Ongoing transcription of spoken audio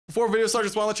Before video starts,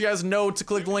 just want to let you guys know to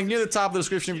click the link near the top of the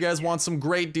description if you guys want some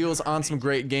great deals on some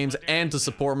great games and to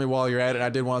support me while you're at it. I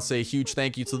did want to say a huge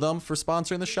thank you to them for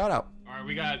sponsoring the shout out. All right,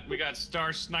 we got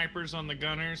star snipers on the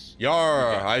gunners.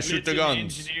 Yar, I shoot the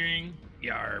guns. Engineering.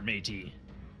 Yar, matey.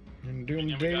 And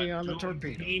Doom Danny on the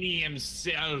torpedo. Danny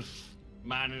himself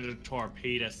manning the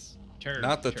torpedoes.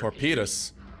 Not the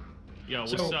torpedoes. Yo,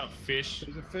 what's up, fish?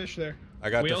 There's a fish there. I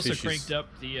got We the also fishes. cranked up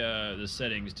the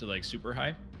settings to like super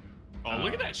high. Oh,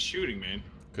 look at that shooting, man.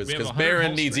 Because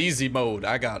Baron needs easy mode.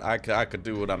 I could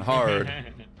do it on hard.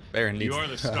 Baron needs. You are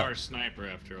the star sniper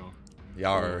after all.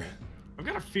 Yar. I've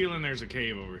got a feeling there's a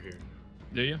cave over here.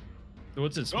 Do you?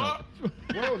 What's it smell? Oh!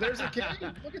 Whoa, there's a cave.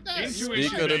 Look at that. Intuition,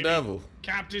 Speak of the baby. devil.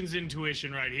 Captain's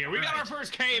intuition right here. We got our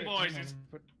first cave, boys. It's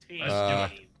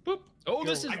Boop. Oh,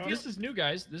 this Yo, is new,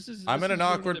 guys. This is. I'm in an one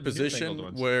of awkward the position newfangled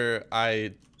ones. where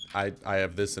I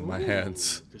have this in my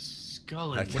hands. The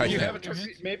skull. I and can't- You Yeah. have a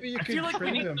torpedo. Maybe you I could feel like we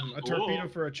trade need him some- a torpedo Whoa.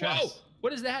 for a Whoa! chest.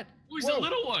 What is that? Oh, he's a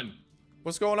little one.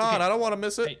 What's going on? I don't want to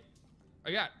miss it.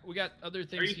 Hey, we got other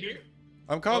things Are you here?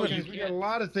 I'm coming. Guys, we got a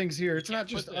lot of things here. It's not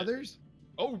just put that- others.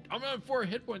 Oh, I'm on 4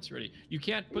 hit points already. You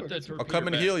can't put the torpedo I'll come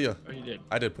and back. heal you. Oh, you did.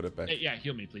 I did put it back. Hey, yeah,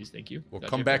 heal me, please. Thank you. Well,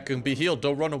 Gotcha. come back and be healed.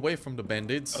 Don't run away from the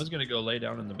band-aids. I was gonna go lay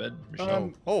down in the bed.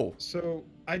 Oh, So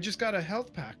I just got a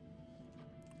health pack.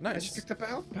 I just nice. picked up a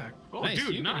health pack. Oh, Nice,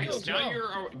 dude, you nice.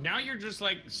 healed Now you're just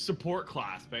like support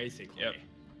class, basically. Yep.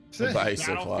 The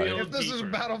bicycle. Battlefield. If this is Deeper.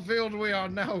 Battlefield, we are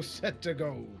now set to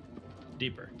go.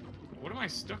 Deeper. What am I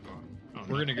stuck on? Oh,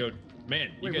 We're gonna go. Man,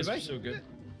 you Wait, guys was are I- so good.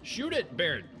 Shoot it,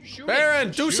 Baron. Shoot Baron,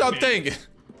 do Shoot something. it.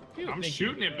 I'm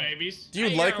shooting it, babies. Do you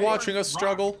Hey, like yeah, watching rock. us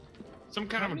struggle? Some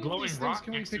kind How of a many of glowing these things rock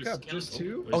can we next to pick a up? Just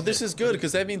skeleton. two? Oh, this is good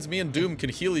because that means me and Doom can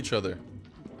heal each other.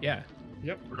 Yeah.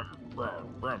 Yep.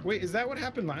 Brum. Wait, is that what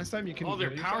happened last time? You can. Oh, they're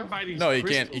heal powered yourself? by these. No, you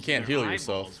crystals can't- you can't in heal their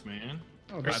yourself. eyeballs, man.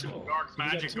 Oh, There's that's some cool. dark We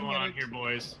got magic 2 going on minutes. here,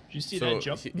 boys. Did you see So that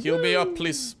jump? heal me up,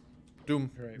 please. Doom,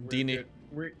 All right, we're Deanie.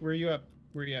 good. Where you up?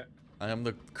 Where you at? I am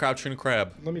the crouching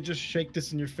crab. Let me just shake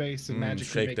this in your face and magic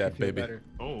shake make that, you feel baby. better.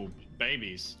 Oh,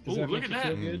 babies. Does Oh, that look make at you that.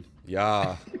 feel good?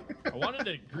 Yeah. I wanted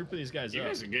to group these guys You up.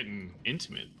 guys are getting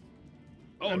intimate.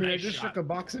 Oh, I mean, I nice just shot. shook a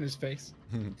box in his face.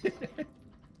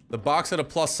 The box had a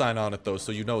plus sign on it though,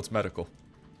 so you know it's medical.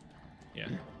 Yeah.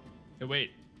 Hey,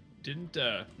 wait. Didn't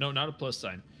no, not a plus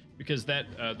sign, because that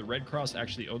the Red Cross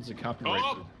actually owns the copyright for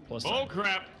Oh, plus oh sign.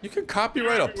 crap. You can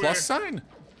copyright a Everywhere. plus sign?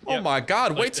 Oh Yep. my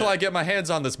god, Like wait till that. I get my hands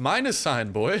on this minus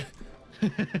sign, boy.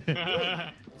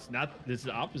 It's not. It's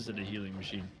the opposite of healing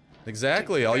machine.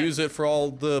 Exactly, I'll use it for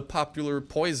all the popular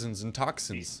poisons and These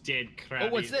toxins. dead Oh,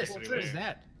 crabbies. what's this? everywhere. What is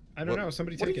that? I don't What- know.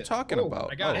 Somebody what are take you it. talking Oh,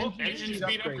 about? I got Oh. it. Oh, engine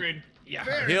speed upgrade.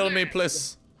 Yeah. Heal me,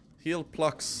 please. Heal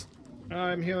Plux.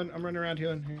 I'm healing. I'm running around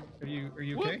healing. Are you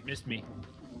okay? Whoop, missed me.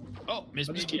 Oh, missed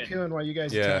I'll me just keep again. healing while you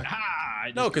guys Yeah. attack. Ah, I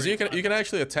No, just because you turned can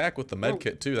actually attack with the med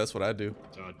kit too. That's what I do.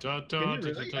 Da, da, da, Can you da,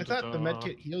 really? da, I da, thought the da.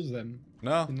 medkit heals them.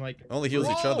 No, And like, only heals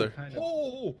each Whoa! other. kind of.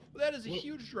 Oh, that is a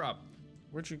huge drop.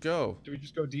 Where'd you go? Do we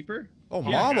just go deeper? Oh, Yeah,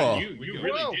 mama. You Whoa.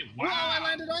 really Whoa! did. Whoa! I Wow.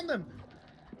 landed on them.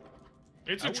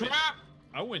 It's I a went- trap.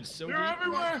 I went so They're deep.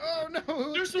 everywhere. Oh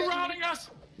no! They're surrounding us.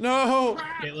 No!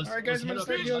 Crap. Okay, let's, All right, guys, I'm gonna let's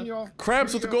start head healing up. you all.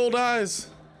 Crabs Here with the we go. gold eyes.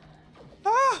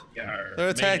 Ah! Yarr. They're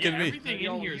attacking Yeah, me. everything in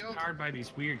Y'all here is healed? powered by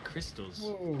these weird crystals.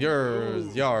 Whoa.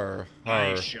 Yar.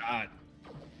 Nice shot.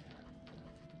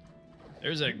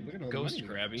 There's a Look at all the ghost money.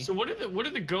 crabby. So what do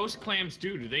the ghost clams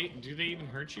do? Do they even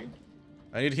hurt you?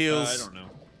 I need I heals. don't know.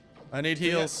 I need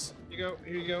heals. Here you go.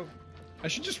 Here you go. I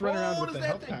should just run around what with is the that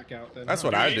health thing? pack out then. That's huh?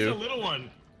 what I He's do. a little one,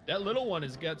 That little one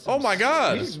has got some. Oh my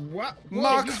god. He's what?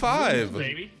 Mach he's 5.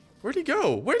 baby. Where'd he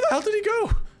go? Where the hell did he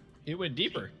go? It went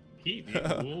deeper.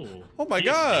 Ooh. Oh my He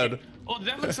god. escaped. Oh,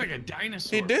 that looks like a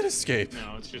dinosaur. He did escape.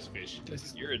 No, it's just fish.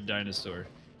 You're a dinosaur.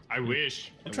 I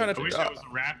wish. I'm trying I to. wish I was a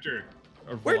raptor.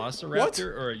 A Where- velociraptor what?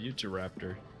 or a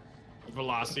Utahraptor?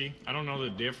 Velocity. I don't know the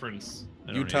difference.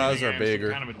 I don't Utahs Maybe are I'm some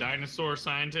bigger. kind of a dinosaur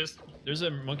scientist. There's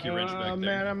a monkey wrench back there.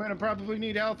 Man, I'm gonna probably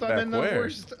need health. I'm Back in the where?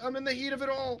 worst. I'm in the heat of it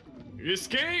all.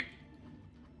 Escape!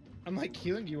 I'm like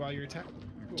healing you while you're attacking.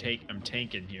 Cool. I'm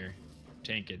tanking here.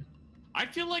 Tanking. I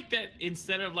feel like that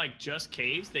instead of like just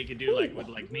caves, they could do like with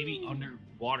like maybe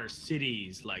underwater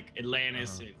cities like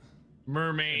Atlantis and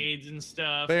mermaids and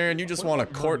stuff. Baron, you just What want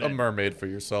to about court a mermaid? mermaid for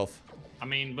yourself. I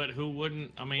mean, but who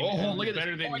wouldn't? I mean, Oh, who's look at this.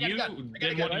 better than Oh, I got a you gun. I got a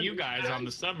than gun. one of you guys on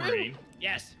the submarine.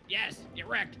 Yes, get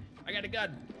wrecked. I got a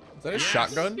gun. Is that a Yes.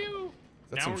 shotgun? Pew.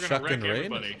 That's Now some we're gonna shotgun wreck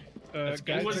rain. everybody.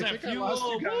 Guys, was I that think I fuel? lost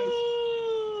you guys.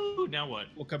 Woo! Now what?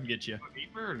 We'll come get you.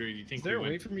 Deeper, or do you think Is there a we way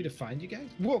went? for me to find you guys?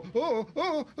 Whoa!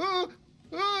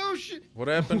 Oh shit! What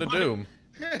happened to Doom?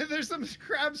 There's some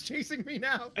crabs chasing me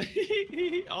now.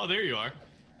 Oh, there you are.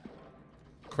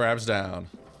 Crabs down.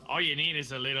 All you need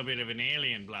is a little bit of an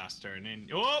alien blaster, and then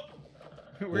oh,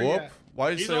 Where you Whoop. at? Why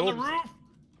did you he's say on the whoop? roof.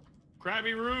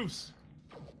 Crabby roofs.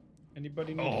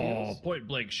 Anybody need Oh, heals? point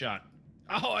blank shot.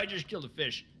 Oh, I just killed a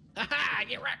fish. Haha,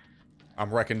 get wrecked.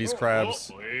 I'm wrecking these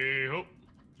crabs. Oh, hey, oh.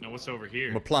 Now what's over here?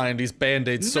 I'm applying these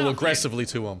band-aids so Nothing. aggressively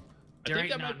to them. There I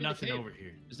think ain't that might be the nothing cave. over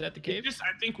here. Is that the cave?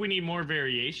 I think we need more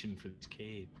variation for this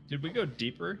cave. Did we go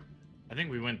deeper? I think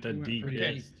we went the We went deep pretty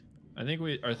end. deep.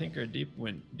 I think our deep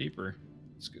went deeper.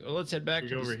 Let's head back. We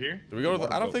go over here. Did we go to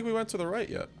the, I don't think we went to the right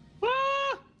yet.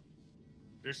 Ah!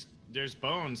 There's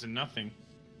bones and nothing.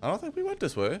 I don't think we went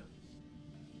this way.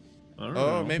 I don't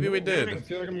Oh, know. maybe we I did.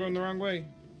 feel like I'm going the wrong way.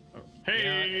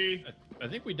 Hey, I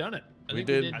think we done it. I We think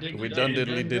did. I think We we done did.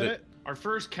 diddly did it. our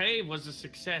first cave was a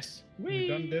success. We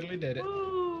done diddly did it.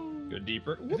 Go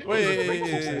deeper. I think it was a great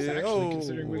Wait, success, actually, oh.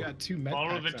 considering we got 2 med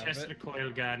Follow the packs out of test it. of the coil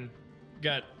gun.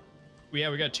 We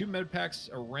got 2 med packs,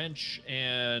 a wrench,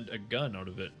 and a gun out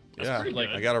of it. That's Yeah, pretty good.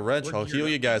 I got a wrench. We're I'll geared heal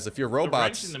up. you guys. If you're The wrench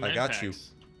robots, and the I med got you.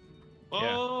 packs.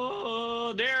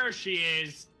 Oh, there she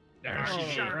is. There Our she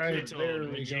is. sharp Alright, little there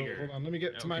we go. jigger. Hold on, let me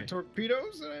get to my Okay.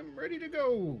 torpedoes and I'm ready to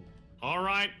go. All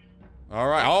right. All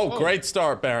right. Oh, Oh. great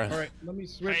start, Baron. Alright, let me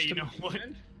switch Hey, to you know my what?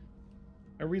 friend.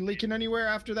 Are we leaking anywhere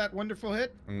after that wonderful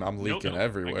hit? I'm leaking Nope.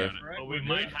 everywhere. I got it. Alright, Well, we we're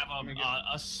might good. have Let me get-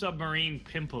 a submarine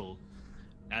pimple,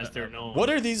 as they're known. What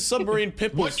are these submarine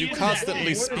pimples you is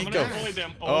constantly that? I'm speak gonna of? avoid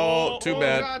them. Oh, too Oh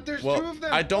bad. god, there's Well, 2 of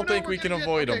them. I don't Oh, no, think we we're can gonna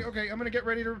avoid okay, them. Okay, I'm gonna get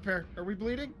ready to repair. Are we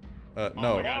bleeding? Oh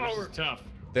No, my god, this is tough.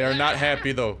 they are not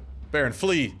happy though. Baron,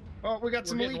 flee. Oh, we got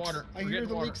some getting leaks. water. I We're hear getting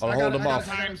the water. leaks. I'll I hold got it, them I got off. it,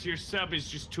 I got it. Sometimes your sub is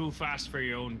just too fast for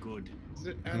your own good. Is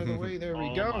it out of the way? There we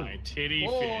Oh go. my titty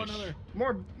Oh, fish. another.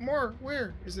 More.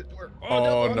 Where is it?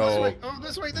 Oh, This no. way. Oh,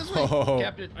 this way. This way. Oh,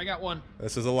 Captain, I got one.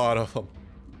 this is a lot of them.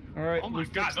 All right. Oh my we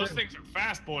god, fixed those it. things are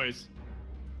fast, boys.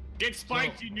 Get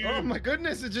spiked, you Oh noob. my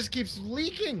goodness! It just keeps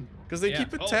leaking. Because they Yeah.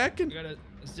 keep Oh, attacking. we gotta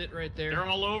sit right there. They're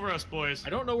all over us, boys. I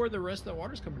don't know where the rest of the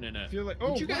water's coming in I at. feel like.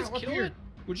 Oh, Would you guys wow, up kill here. it?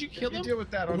 Would you kill You them? deal with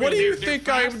that. What do you They're think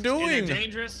fast I'm and doing? they're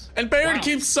dangerous. And Baron Wow.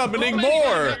 keeps summoning Oh my more.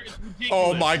 God, that's Oh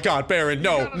ridiculous. my god, Baron,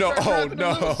 no, gotta no, start oh driving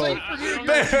a little no. safer I here. don't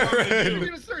know what to Baron! do. You're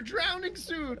gonna start drowning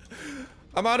soon.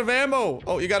 I'm out of ammo.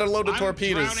 Oh, you gotta load the I'm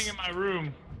torpedoes. drowning in my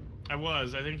room. I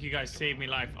think you guys saved me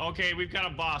life. Okay, we've got a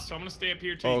boss, so I'm gonna stay up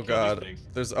here till Oh you kill these god. things.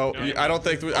 There's No, I don't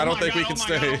think we can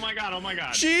stay. Oh my god, oh my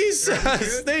god.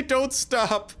 Jesus, they don't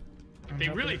stop. I'm They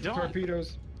helping really with the don't.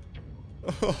 Torpedoes.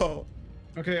 Oh,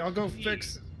 Okay, I'll go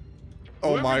fix. oh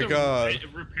Whoever my the god.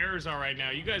 Repairs are right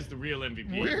now. You guys the real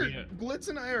MVP. Where? Yeah. Glitz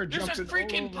and I are There's a jumping.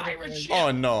 freaking all over the pirate place. ship.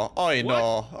 Oh no, I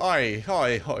know. Oi,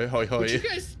 hoi, hoi, hoi, Would you hoi.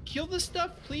 guys kill this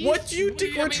stuff, please? What do you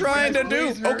think I we're mean, trying to do?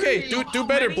 please hurry. Okay, do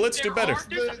better, How Blitz, many do better.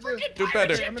 there are? There's a freaking Do pirate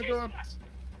better. ship I'm gonna go chasing up. us.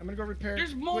 I'm gonna go repair.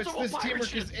 There's Blitz, multiple this pirate teamwork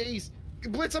is ships. ace.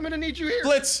 Blitz, I'm gonna need you here.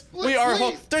 Blitz, we Blitz, are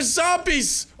please. there's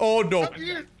zombies. Oh no. Up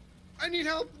here. I need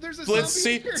help. There's a Blitz, zombie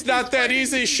see, here. it's not He's that fighting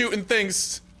easy me. shooting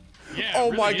things. Yeah,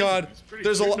 Oh it my really god. is. It's pretty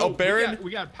There's a good. lot. Oh, Baron,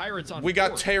 We got pirates on we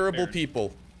got board, terrible Baron.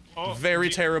 people. Oh, Very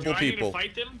do- terrible do I need to people.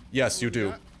 fight them? Yes, you do.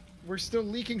 Yeah, we're still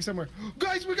leaking somewhere.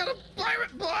 Guys, we got a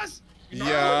pirate boss.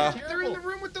 Yeah. They're in the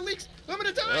room with the leaks. I'm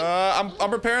gonna die.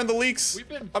 I'm repairing the leaks. We've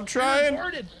been I'm trying.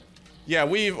 bombarded. Yeah,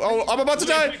 oh, I'm about to If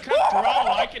die. we cut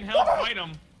throttle, I can help fight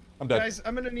them. I'm dead. Guys,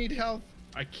 I'm gonna need help.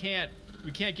 We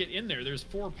can't get in there. There's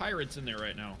 4 pirates in there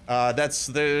right now.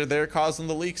 They're causing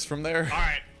the leaks from there. All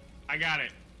right, I got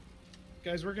it.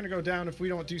 Guys, we're gonna go down if we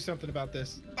don't do something about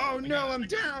this. Oh no, I'm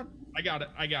down. I got it.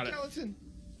 Skeleton.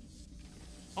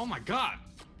 Oh my god.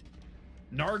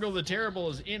 Nargle the Terrible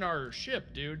is in our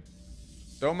ship, dude.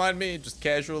 Don't mind me, just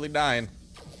casually dying.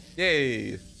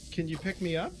 Yay. Can you pick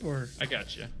me up or? I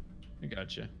got you.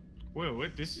 Whoa,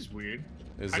 what? This is weird.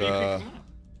 Is How do you pick them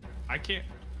up? I can't.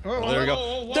 Oh, there we go.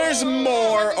 whoa, whoa, There's whoa,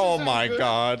 more. this Oh isn't my good.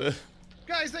 god.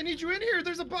 Guys, I need you in here.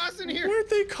 There's a boss in here. Where'd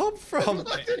they come I'm from?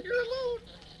 left in here alone.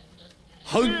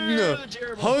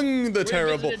 Hung the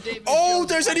terrible. visited David Oh, Jones'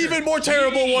 there's an record. even more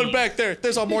terrible one Jeez. back there.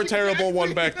 There's a more terrible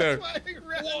one back there. Exactly. That's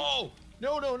why I ran. Whoa!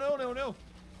 No.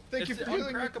 Thank you It's for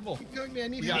healing me. uncrackable. Keep healing me. I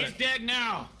need We got help. He's dead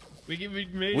now. We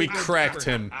made We it. cracked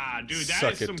him. Ah, dude, that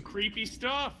Suck is it. some creepy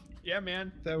stuff. Yeah,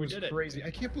 man. That We was did it. crazy.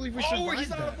 I can't believe we Oh, survived he's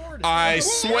that. on board. I Whoa,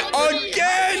 swear whoa,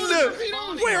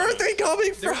 again. Where are they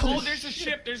coming Oh, from? there's a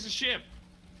ship. There's a ship.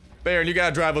 Baron, you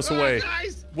gotta drive us Oh, away.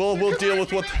 guys, We'll they're deal with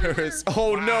coming what from there is. everywhere.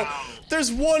 Oh no, Wow.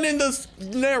 there's one in the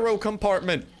narrow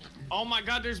compartment. Oh my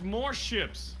god, there's more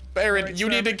ships. Baron, Alright, you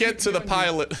sir, need to I'm get to the healing you.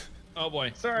 pilot. Oh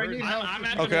boy. Sorry, I need help. I'm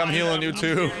at Okay, the I'm healing pilot. you I'm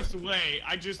too. steering us away.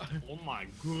 Oh my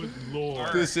good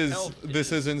lord. This health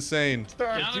is insane.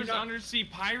 Star, Now do there's not- undersea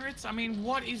pirates. I mean,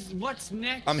 what's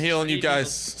next? I'm healing you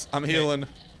guys. I'm healing.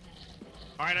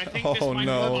 All right, I think this Oh, might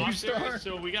no. be a monster,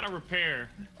 so we gotta repair.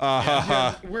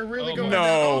 We're really Oh, going no.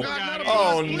 down. Oh, God, God, not a it Oh,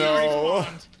 boss, is. please. no.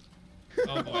 Respawned.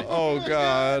 Oh boy. Oh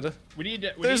god. We need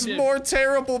to. There's more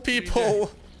terrible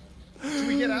people. Do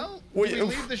we get out? Do Wait, we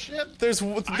leave the ship? There's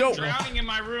I'm no. drowning in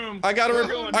my room. I'm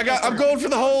going for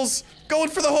the holes. Going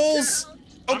for the holes.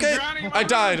 Okay. drowning in my I room.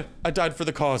 died. I died for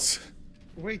the cause.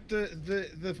 Wait,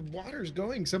 the water's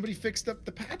going. Somebody fixed up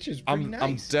the patches. Pretty I'm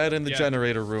nice. dead in the Yeah.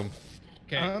 generator room.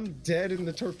 Okay. I'm dead in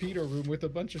the torpedo room with a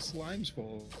bunch of slimes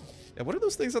full. Yeah, what are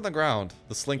those things on the ground?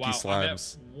 The slinky Wow. I'm at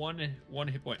slimes. one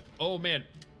hit point. Oh man,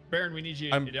 Baron, we need you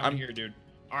I'm- down I'm- here, dude.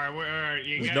 All right,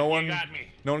 you Is got, no you one- got me.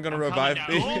 No one gonna I'm revive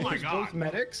coming me? down. Oh my There's both god.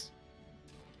 medics.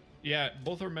 Yeah,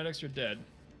 both our medics are dead.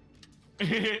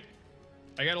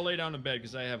 I gotta lay down in bed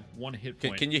because I have one hit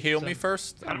point. Can you heal me So-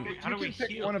 first? How do we You can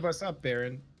pick heal? one of us up,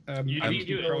 Baron. You need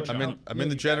to crouch do it. on. I'm in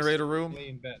the generator room. Lay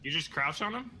in bed. You just crouch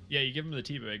on him? Yeah, you give him the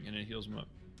teabag and it heals him up.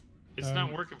 It's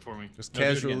not working for me. Just No, do it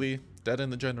again. casually dead in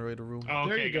the generator room. Oh,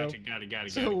 There okay, you go. got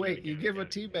it. So wait, you give a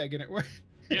teabag and it works.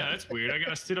 Yeah, that's weird. I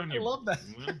gotta sit on I your. love that.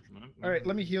 All right,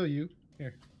 let me heal you.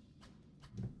 Here.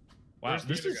 Wow, Where's the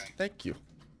this other is. guy? Thank you.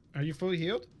 Are you fully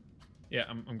healed? Yeah,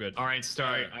 I'm good. All right,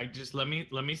 Star. I just let me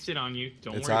sit on you.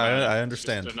 Don't It's worry about it. I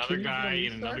understand. Just another Can you guy heal me,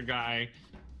 and Star? another guy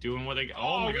doing what they.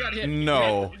 Oh, my we got god. hit.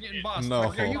 No. We're getting bossed. No.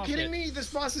 We're getting Are you boss kidding hit. me?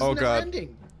 This boss is Oh, never God.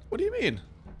 ending. What do you mean?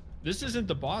 This isn't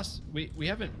the boss. We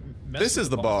haven't. Messed This with is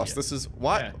the boss. yet. This is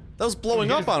why Yeah. that was blowing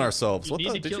You up on ourselves. You What need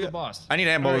the? to Did kill you? the boss. I need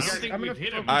I ammos. don't think I'm we've gonna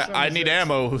hit him. focus on I the need Zeds.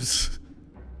 ammos.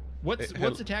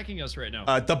 What's attacking us right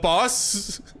now? The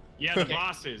boss. Yeah, the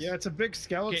bosses. Yeah, it's a big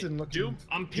skeleton looking. Doom,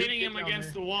 I'm pinning him down against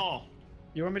there. the wall.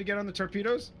 You want me to get on the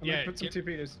torpedoes? I'm Yeah, gonna put some get-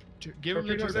 torpedoes. Give him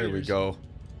the torpedoes, There we torpedoes. go.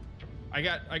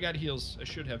 I got heals. I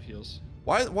should have heals.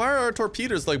 Why are our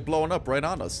torpedoes like blowing up right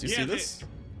on us? You see Yeah, this?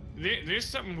 There's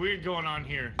something weird going on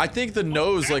here. I think the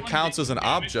nose that like one counts did as an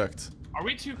damage. object. Are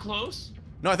we too close?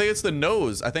 No, I think it's the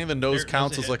nose. I think the nose There-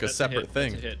 counts that's as like a hit. That's separate hit.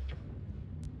 thing. That's a hit.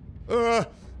 Uh,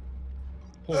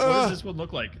 What does this one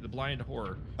look like? The blind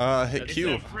horror. hit It's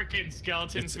Q. a freaking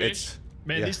skeleton It's fish.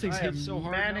 Man, yeah. these things I hit am so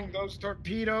hard. manning now. those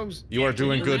torpedoes. You are Can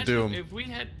doing good, imagine Doom. If we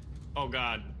had, oh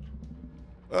god,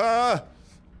 I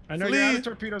know you're out Flee. of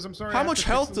torpedoes. I'm sorry. I How have much to fix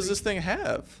health the does leak. this thing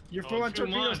have? You're Oh, full on too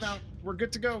torpedoes much. now. We're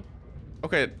good to go.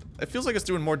 Okay, it feels like it's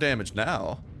doing more damage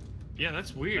now. yeah,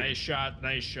 that's weird. Nice shot.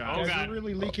 Nice shot. Oh, Guys, God. we're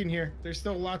really leaking here. There's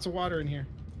still lots of water in here.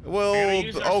 Well, I gotta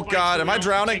use our oh spikes god, so am we I don't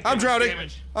drowning? take I'm too much drowning.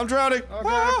 damage. I'm drowning. Oh god,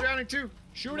 Ah! I'm drowning too.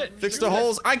 Shoot it. Fix Shoot the it.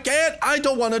 holes. I can't. I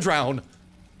don't want to drown.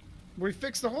 We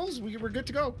fixed the holes. We're good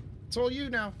to go. It's all you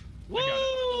now. Woo!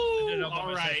 I did it all by All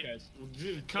myself, right, guys.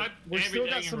 Dude, cut We still got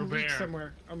everything some and leaks repair.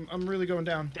 somewhere. I'm really going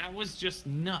down. That was just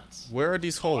nuts. Where are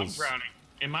these I'm holes? drowning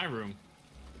in my room.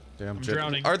 Damn, I'm Jet-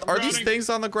 drowning. Are I'm these drowning. things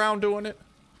on the ground doing it?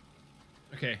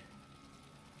 Okay.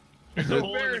 There's a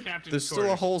hole in the Baron. captain's There's still a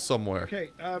quarters. hole somewhere. Okay.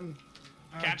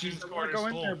 Captain's geez, I wanna quarters go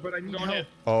in full. there, but I need Going help. in.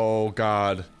 Oh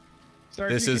god, Sorry,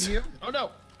 This if you is- can heal. Oh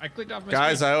no! I clicked off my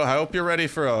guys, screen. I hope you're ready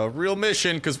for a real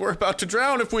mission because we're about to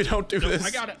drown if we don't do No, this.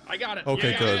 I got it. I got it.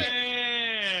 Okay, Yeah. good.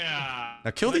 Yeah.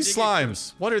 Now kill Did I these dig it?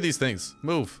 slimes. What are these things?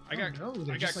 Move. I got. Oh, no,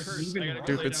 they're I got just, like, cursed. leaving I gotta rock.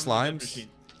 go lay Stupid down on the dead slimes.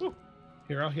 machine.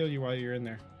 Here, I'll heal you while you're in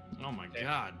there. Oh my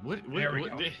god. What There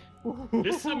we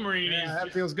this submarine Yeah, is that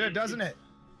just- feels good, doesn't it?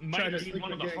 Might Trying to be sleep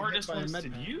one of and the getting hardest hit by a ones med to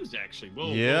pack. use, actually.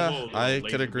 Whoa, Yeah, whoa, whoa, I laser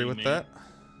could agree beam, with man. that.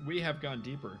 We have gone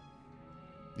deeper.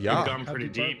 We've Yeah, gone How pretty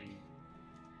deep are deep. we?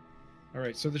 All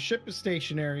right, so the ship is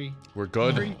stationary. we're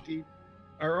good. Pretty deep.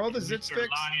 Are all the zits Mr. fixed?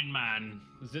 Lion Man.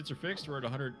 The zits are fixed. We're at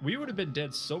 100. We would have been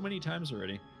dead so many times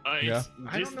already. It's-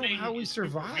 I this don't know thing how we is super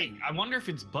survive. weak. I wonder if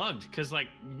it's bugged, because like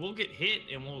we'll get hit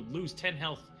and we'll lose 10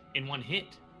 health in one hit.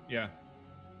 Yeah.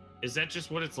 Is that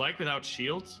just what it's like without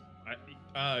shields?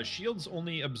 Shields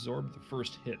only absorb the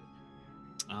first hit.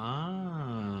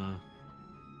 Ah.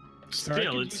 Sorry, I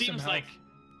Still, could it use some seems help. like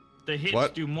the hits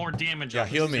What? do more damage. Yeah, on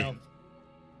heal the me. self.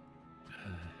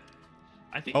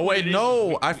 I think. Oh what wait, it is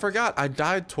no, is I forgot. I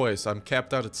died twice. I'm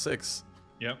capped out at 6.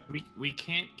 Yep. we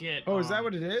can't get. Oh, is that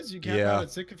what it is? You can't Yeah. out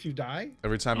at sick if you die?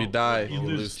 Every time you Oh, die, You you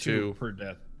lose 2 2. per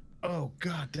death. Oh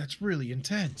god, that's really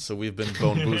intense. So we've been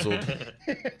bone boozled.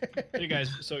 Hey guys,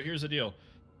 so here's the deal.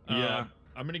 Yeah.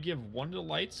 I'm gonna give 1 to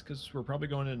lights because we're probably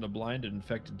going into blind and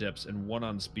infected depths, and 1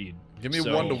 on speed. Give me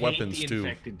So- 1 to Hate weapons the too.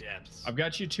 infected depths. I've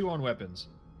got you 2 on weapons.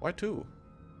 Why 2?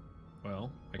 Well, I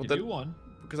Well, can then- do 1.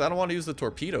 Because I don't want to use the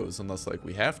torpedoes unless like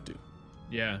we have to.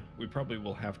 Yeah, we probably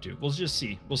will have to. We'll just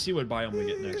see. We'll see what biome we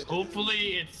get next.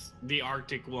 Hopefully, it's the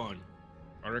Arctic one.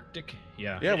 Arctic?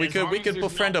 Yeah. Yeah, we As could long we as could there's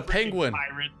befriend no a freaking penguin.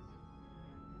 pirate,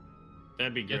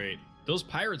 that'd be Yeah. great. Those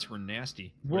pirates were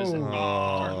nasty. Whoa. What is it?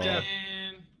 Oh. Oh, Depth.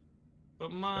 man.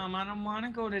 But mom, I don't want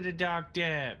to go to the dark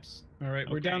depths. All right,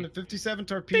 we're Okay. down to 57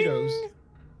 torpedoes.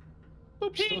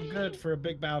 Boop, Still good for a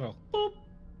big battle. Boop.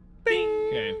 Bing.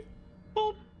 Okay.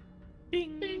 Boop.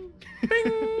 Bing. Bing.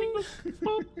 Bing.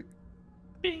 Boop.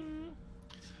 Bing.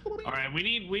 All right, we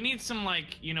need some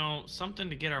like something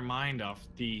to get our mind off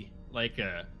the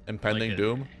Impending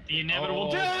doom. the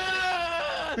inevitable. Oh.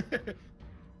 Ah!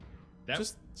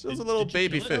 Just a little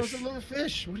baby kill it? That was a fish. little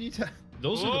fish. What are you talking?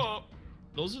 Those are Whoa.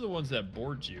 those are the ones that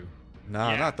bored you.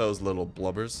 Nah, Yeah. not those little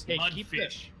blubbers. Hey, keep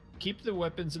Mudfish. the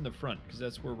weapons in the front because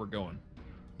that's where we're going.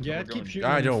 Yeah, we're keep going- shooting.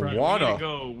 I in the don't front. want- We Wanna. need to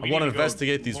go- we I need wanna to go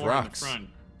investigate these more in the rocks. front.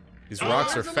 These Oh,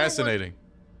 rocks are there's another one. fascinating.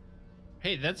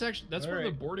 Hey, that's one of the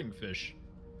Alright. boarding fish.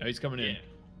 Oh, he's coming Yeah. in.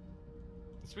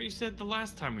 That's what you said the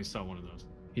last time we saw one of those.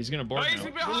 He's gonna board Oh, he's now.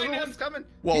 The behind little us. one's coming.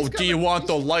 Whoa, He's do you coming. want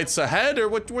the He's- lights ahead or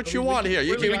what you want here? we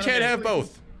We gotta can't make- have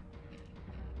both.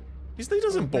 He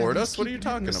doesn't board He's us. What are you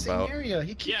keeping it in talking the same about? area.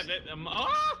 He keeps... Yeah,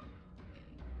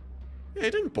 Yeah, he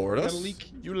didn't board Got a us.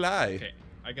 leak. You lie. Okay,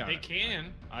 I got they it.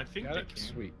 can. I think Got they it? can.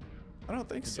 Sweet. I don't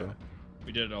think so.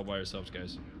 We did it all by ourselves,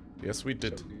 guys. Yes, we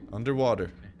did. So good.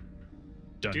 Underwater.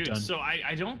 Dun, Dude, dun. so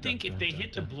I don't think Dun, if dun, they dun,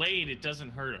 hit the dun. blade, it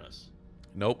doesn't hurt us.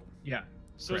 Nope. Yeah.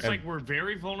 So it's Correct. like we're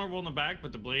very vulnerable in the back,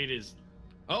 but the blade is.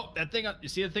 Oh, that thing! You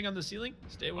see the thing on the ceiling?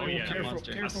 Stay away Oh from yeah, that careful,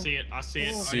 monster. careful. I see it. I see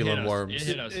it. Oh. It Ceiling hit us. worms. It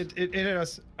hit us. It hit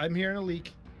us. I'm hearing a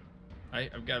leak.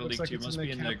 I've got a Looks leak like too. it's Must in be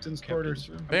the in the captain's captain's quarters.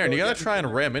 room. Baron, you Oh, gotta yeah. try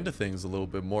and ram into things a little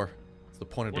bit more. It's the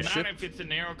point of Well, the not ship. if it's a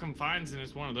narrow confines and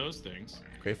it's one of those things.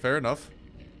 Okay, fair enough.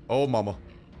 Oh, mama.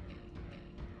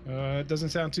 It doesn't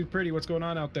sound too pretty. What's going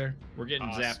on out there? We're getting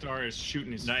zapped. Star is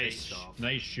shooting his Nice, face off.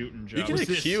 nice shooting You job. can What's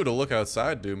hit this? Q to look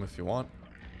outside, Doom, if you want.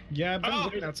 Yeah, I've been Oh.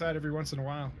 looking outside every once in a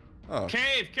while. Oh.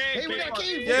 Cave, Hey, we got a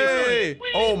cave! Yay!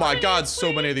 Oh my god,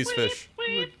 so many of these fish.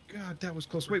 Look, God, that was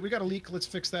close. Wait, we got a leak. Let's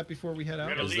fix that before we head out.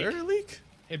 We got a Is leak. there a leak?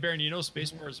 Hey Baron, you know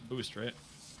spacebar's boost, right?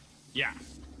 Yeah.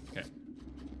 Okay.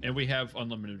 And we have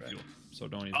unlimited fuel, so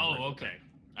don't even. worry Oh, about okay.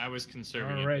 I was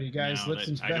conservative. Alrighty, guys, now let's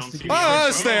that I don't see investigate. the Ah,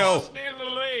 other- snail!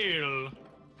 Snail!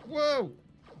 Whoa!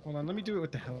 Hold on, let me do it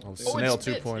with the hell. Oh, that. Oh, Snail it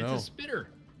spits. 2.0. It's a spitter.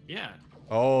 Yeah.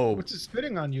 Oh, What's it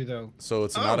spitting on you though? so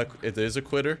it's Oh. not a. It is a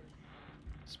quitter.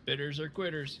 Spitters are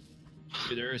quitters.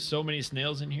 There are so many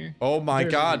snails in here. Oh my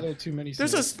There's a god. little too many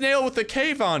There's a snails. snail with a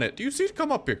cave on it. Do you see it?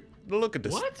 Come up here. Look at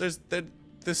this. What?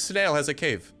 This snail has a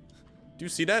cave. Do you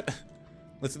see that?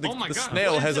 Listen, Oh my the god.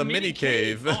 snail what is has a a mini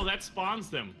cave. Oh, that spawns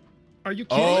them. Are you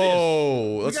kidding?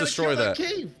 Oh, We let's gotta destroy kill that.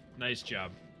 cave. Nice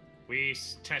job. We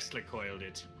Tesla coiled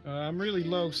it. I'm really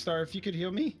low, Star. If you could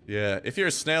heal me. Yeah, if you're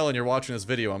a snail and you're watching this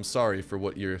video, I'm sorry for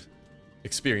what you're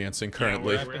experiencing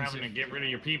currently. Yeah, we're having to get rid of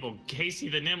your people. Casey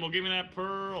the Nimble, give me that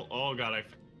pearl. Oh god,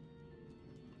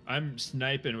 I'm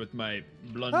sniping with my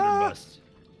Ah. blunderbuss.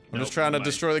 I'm just Nope, trying to my-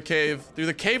 destroy the cave. Dude,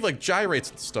 the cave like gyrates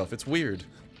and stuff. It's weird.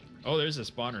 Oh, there's a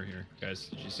spawner here, guys.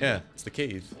 Did you see? Yeah, that? it's the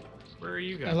cave. Where are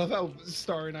you I guys? love how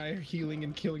Star and I are healing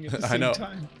and killing at the I same know.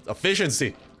 time.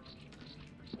 Efficiency.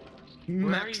 are you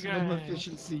Maximum guys?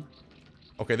 efficiency.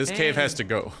 Okay, this cave has to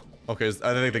go. Okay, I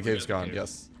think the cave's gone. cave.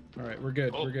 Yes. All right, we're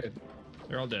good. Oh. We're good.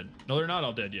 They're all dead. No, they're not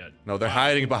all dead yet. No, they're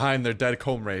hiding behind their dead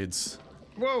comrades.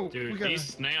 Whoa! Dude, we got these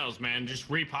snails, man, just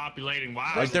repopulating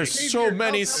wild. Like there's cave so here.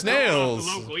 many Help, help, snails.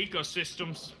 The local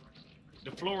ecosystems.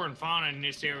 The flora and fauna in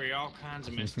this area, all kinds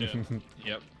of messed up.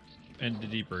 Yep. And the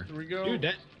deeper. Here we go. Dude,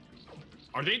 that.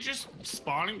 Are they just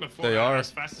spawning before They are. as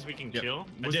fast as we can Yep. kill?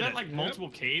 I Was did that it. like multiple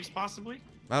caves, possibly?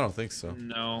 I don't think so.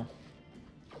 No.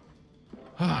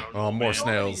 I don't Oh, know, more man.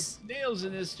 snails. Snails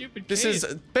in this stupid This cave. is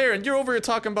Baron. You're over here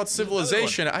talking about another one.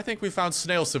 civilization. I think we found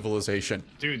snail civilization.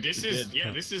 Dude, this You is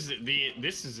did. this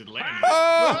is Atlantis.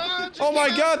 Oh! just Oh my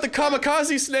came God! The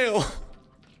kamikaze snail.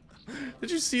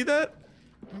 Did you see that?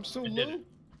 I'm so I low. did it.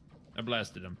 I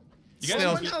blasted him. You Snails-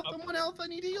 guys One get health. up, I'm 1 health. I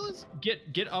need healers.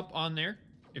 get up on there.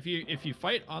 If you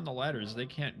fight on the ladders, they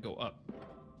can't go up.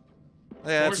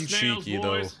 Yeah, More that's snails, cheeky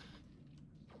boys.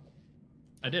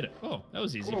 I did it. Oh, that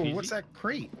was easy. Whoa! peasy. What's that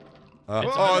crate? though.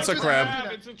 It's Oh, a it's a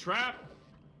crab It's a trap.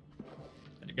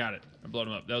 I got it. I blowed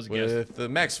him up. That was a guess. with the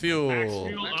max fuel. Max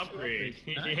fuel Max upgrade.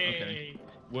 upgrade. Yay. Okay.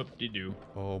 Whoop-de-doo.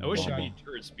 Oh, I wish mama. it'd be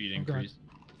turret speed Oh, God. increase.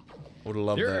 Would have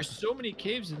loved There are that. so many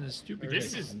caves in this stupid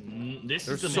This cave. is this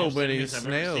There's is the so most many enemies I've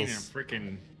ever seen in a snails.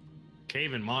 freaking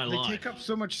cave in my They life. take up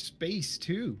so much space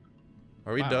too.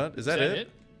 Are we Wow. done? Is that it?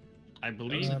 I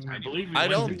believe. Um, I believe. We I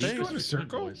went don't through think- these Go in a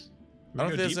circle? boys. I don't go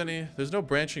think there's deeper? any. There's no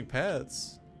branching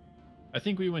paths. I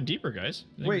think we went deeper, guys.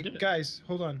 I think we did Wait, it. guys,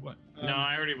 hold on. What? No,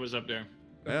 I already was up there.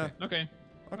 Yeah. Okay.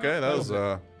 Okay, that was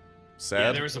Yeah,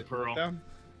 sad. there was a pearl. Down.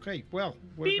 Okay, well,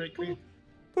 what a great crate.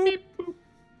 Beep, boop.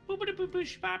 Boopity boop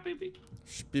boop shbop, beep, beep.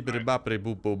 Beepity boppity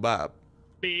boop boop bop.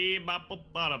 Beep, bop, bop,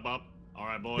 bada, bop. All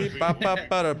right, boys. Beep bop bop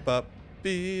bada bop.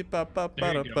 Beep bop bop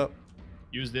There you bada go. bop.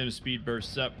 Use them speed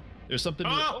bursts up. There's something.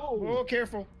 Oh,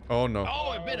 careful. Oh no.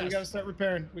 Oh, it bit We us. gotta start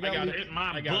repairing. We gotta got leave. it. Hit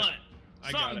my I got butt.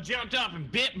 I got Something it. jumped up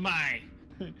and bit my.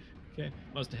 Okay.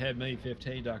 Must have had me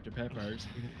 15 Dr. Peppers.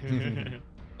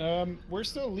 We're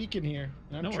still leaking here.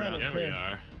 I'm No, we're trying not. to Yeah, we repair.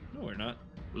 are. No, we're not.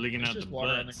 Leaking It's out the just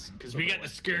water on butts. the- Because we got the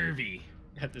scurvy.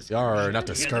 Had this. Yar, not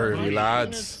the Yeah, scurvy, right.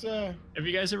 lads. Have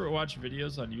you guys ever watched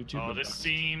videos on YouTube? Oh, of this dogs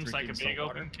seems like a drinking big salt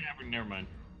water? open cavern. Never mind.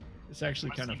 It's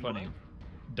actually I've kind of seen funny. one.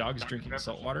 Dogs Dr. drinking Pepper.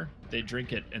 salt water. They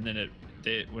drink it, and then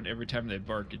every time they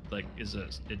bark,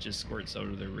 it just squirts out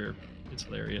of their rear. It's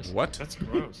hilarious. What? That's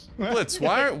gross. Blitz,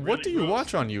 what do you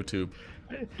watch on YouTube?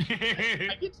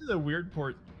 I get to the weird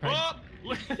part. Oh,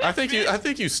 look at I that think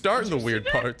you fish. start in the Did you see weird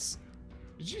that? parts.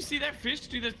 Did you see that fish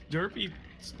do that derpy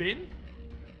spin?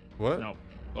 What? No.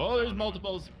 Oh, there's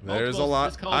multiples. There's a Multiples. lot.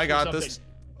 This calls I for got something. this.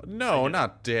 No, I did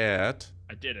not that.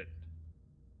 I did it.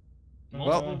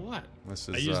 Multiple what? This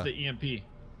I is. used the EMP.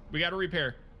 We got to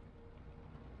repair.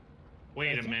 Wait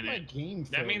a I think my minute. game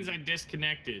That means froze. I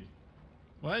disconnected.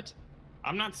 What?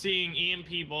 I'm not seeing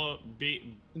EMP ball.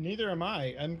 Neither am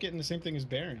I. I'm getting the same thing as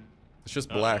Baron. It's just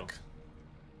black.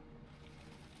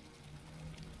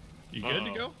 You good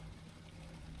to Uh-oh. go?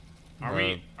 Are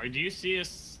we? Or do you see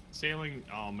us sailing?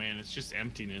 Oh man, it's just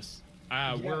emptiness.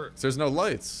 Yeah. We're. There's no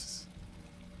lights.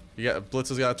 Blitz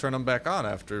has got to turn them back on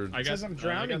after. I got, says I'm I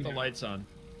drowning got the now. lights on.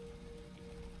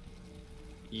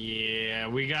 Yeah,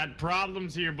 we got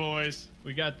problems here, boys.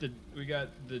 We got the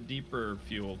deeper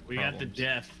fuel. We got the problems.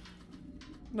 death.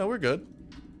 No, we're good.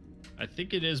 I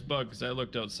think it is bug because I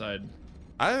looked outside.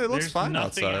 It looks There's fine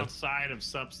nothing outside. outside of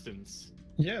substance.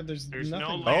 Yeah, there's There's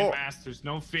nothing. no Oh. landmass. There's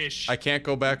no fish. I can't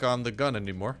go back on the gun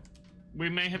anymore. We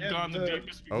may have gone the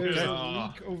deepest we Okay. There's could. a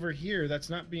leak over here that's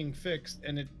not being fixed,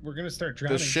 and we're gonna start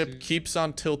drowning. The ship soon. keeps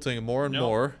on tilting more and Nope.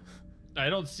 more. I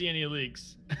don't see any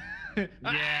leaks.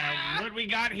 Yeah, what we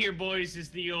got here, boys, is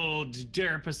the old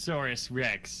Derposaurus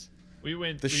Rex. We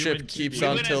went. The we ship went keeps deep. on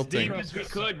We went tilting. as deep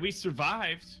as we could. We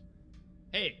survived.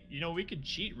 Hey, we could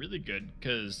cheat really good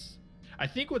because I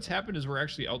think what's happened is we're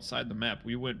actually outside the map.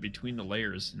 We went between the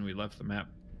layers and we left the map.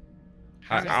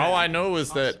 All I know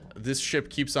is that this ship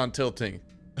keeps on tilting.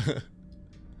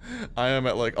 I am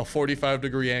at like a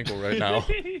 45-degree angle right now.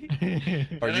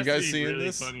 Are you That's guys seeing really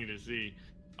this? Funny to see.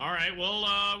 All right,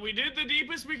 well, we did the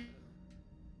deepest we.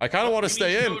 I kind of want We to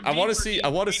need stay to in. go I want to deeper, see. I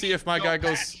want to we see need if my to guy go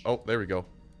goes. patch. Oh, there we go.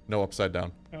 No, upside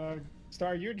down.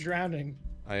 Star, you're drowning.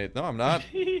 No, I'm not.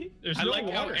 There's I no like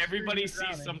how water. everybody You're sees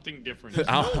drowning. something different. There's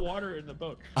Ow. no water in the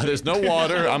boat. There's no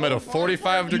water. I'm at a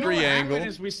 45-degree what angle. happened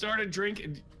is we started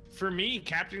drinking. For me,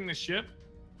 captaining the ship,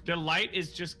 the light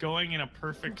is just going in a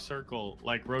perfect circle,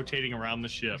 like rotating around the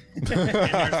ship. And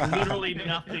there's literally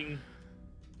nothing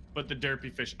but the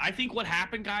derpy fish. I think what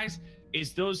happened, guys,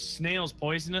 is those snails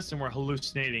poisoned us and we're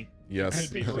hallucinating.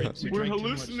 Yes. We We're drank too much salt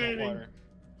hallucinating. water.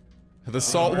 The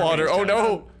salt water. Oh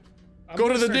no! I'm Go to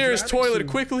gonna the start nearest drowning toilet soon.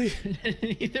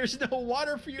 quickly. There's no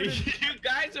water for you to. You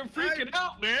guys are freaking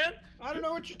out, man. I don't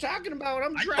know what you're talking about.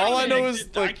 I'm I drowning. All I know can't is,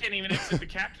 exit- like- I can't even exit the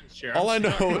captain's chair. All I I'm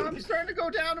stuck. know- I'm starting to go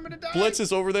down. I'm gonna die. Blitz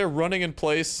is over there running in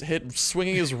place,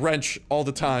 swinging his wrench all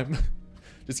the time.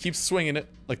 Just keeps swinging it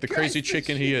like the crazy Guys,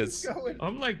 chicken the he ship is. going.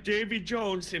 I'm like Davy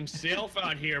Jones himself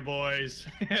out here, boys.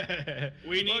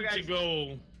 We need to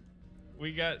go.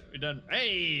 We done.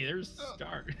 Hey, there's Oh.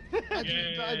 Star. I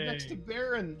just died next to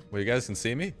Baron. Well, you guys can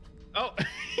see me. Oh,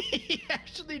 he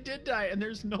actually did die, and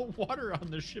there's no water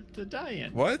on the ship to die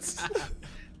in. What?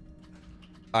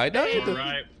 I died. All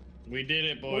right, we did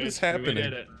it, boys. What is We happening?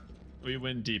 did it. We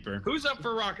went deeper. Who's up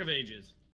for Rock of Ages?